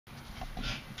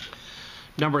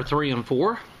Number 3 and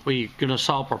 4, we're going to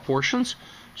solve proportions,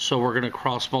 so we're going to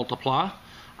cross multiply.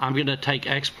 I'm going to take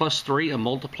x plus 3 and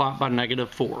multiply it by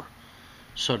negative 4.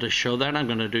 So to show that, I'm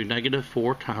going to do negative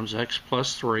 4 times x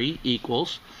plus 3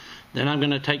 equals, then I'm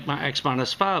going to take my x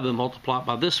minus 5 and multiply it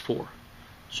by this 4.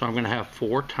 So I'm going to have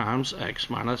 4 times x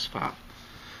minus 5.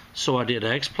 So I did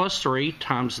x plus 3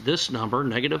 times this number,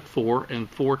 negative 4, and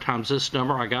 4 times this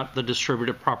number. I got the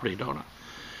distributive property, don't I?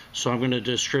 So I'm going to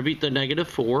distribute the negative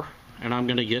 4, and I'm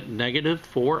going to get negative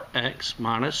 4x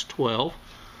minus 12.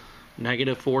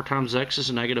 Negative 4 times x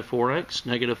is negative 4x.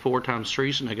 Negative 4 times 3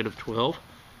 is negative 12.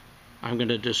 I'm going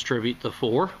to distribute the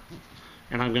 4,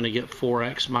 and I'm going to get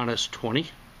 4x minus 20.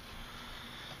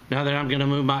 Now then I'm going to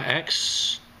move my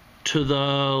x to the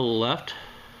left,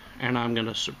 and I'm going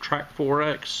to subtract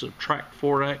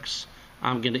 4x.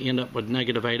 I'm going to end up with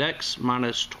negative 8x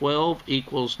minus 12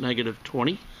 equals negative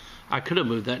 20. I could have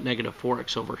moved that negative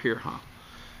 4x over here, huh?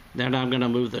 Then I'm going to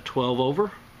move the 12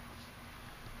 over,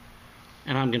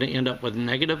 and I'm going to end up with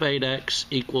negative 8x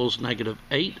equals negative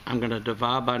 8. I'm going to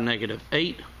divide by negative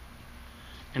 8,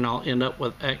 and I'll end up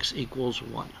with x equals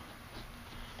 1.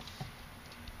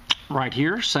 Right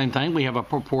here, same thing. We have a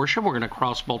proportion. We're going to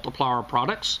cross multiply our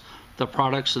products. The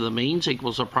products of the means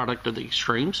equals the product of the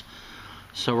extremes.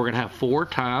 So we're going to have 4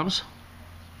 times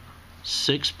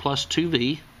 6 plus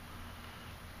 2v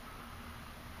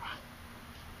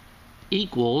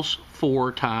equals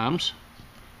 4 times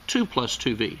 2 plus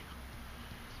 2v.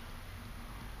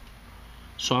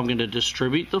 So I'm going to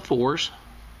distribute the 4s.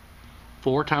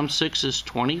 4 times 6 is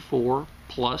 24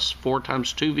 plus 4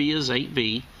 times 2v is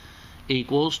 8v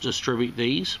equals, distribute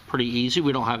these, pretty easy,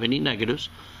 we don't have any negatives.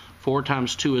 4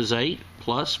 times 2 is 8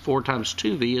 plus 4 times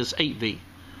 2v is 8v.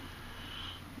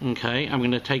 Okay, I'm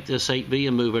going to take this 8v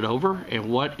and move it over,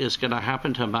 and what is going to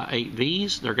happen to my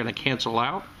 8v's? They're going to cancel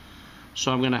out.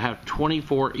 So I'm going to have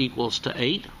 24 equals to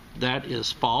 8. That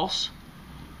is false.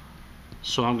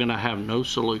 So I'm going to have no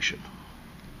solution.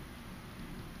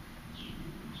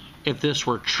 If this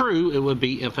were true, it would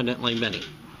be infinitely many.